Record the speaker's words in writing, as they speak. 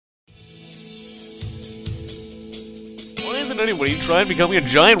hasn't anybody tried becoming a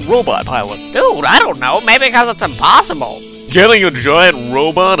giant robot pilot? Dude, I don't know. Maybe because it's impossible. Getting a giant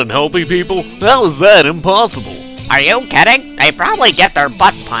robot and helping people? How is that impossible? Are you kidding? They probably get their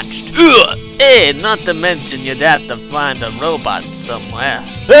butt punched. Ugh! Hey, not to mention you'd have to find a robot somewhere.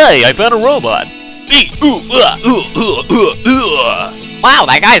 Hey, I found a robot! Wow,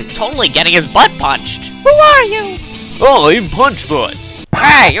 that guy's totally getting his butt punched. Who are you? Oh, I'm Punchfoot.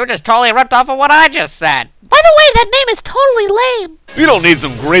 Hey, you just totally ripped off of what I just said. By the way, that name is totally lame. You don't need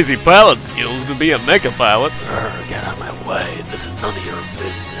some crazy pilot skills to be a mecha pilot. Get out of my way. This is none of your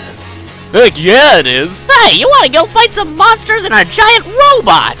business. Heck yeah, it is. Hey, you want to go fight some monsters and a giant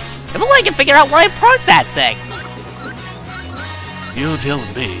robots? If only I can figure out where I parked that thing. You're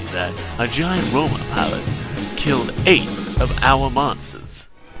telling me that a giant robot pilot killed 8 of our monsters?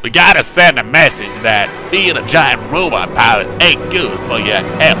 We gotta send a message that being a giant robot pilot ain't good for your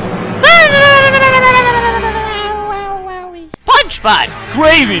health. Punchfoot!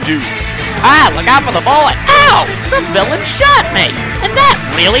 Crazy dude! Ah, look out for the bullet! Ow! The villain shot me! And that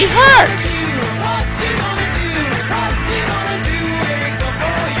really hurt!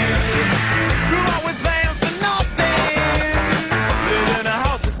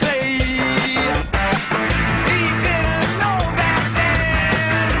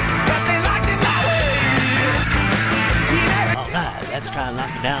 Alright, let's try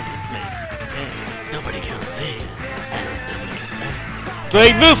locking down the place instead. Nobody comes in, and nobody comes out.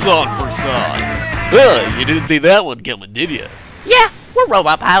 Take this on for size! You didn't see that one coming, did you? Yeah, we're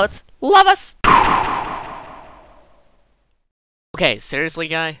robot pilots. Love us! Okay, seriously,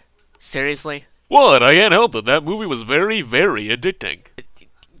 guy? Seriously? What? I can't help it. That movie was very, very addicting.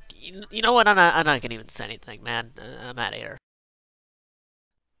 You know what? I'm not gonna even say anything, man. I'm out of here.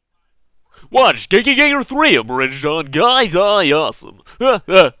 Watch Gekiganger 3 Abridged on Guys Eye Awesome. Guys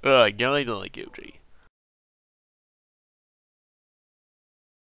Eye Gekiganger.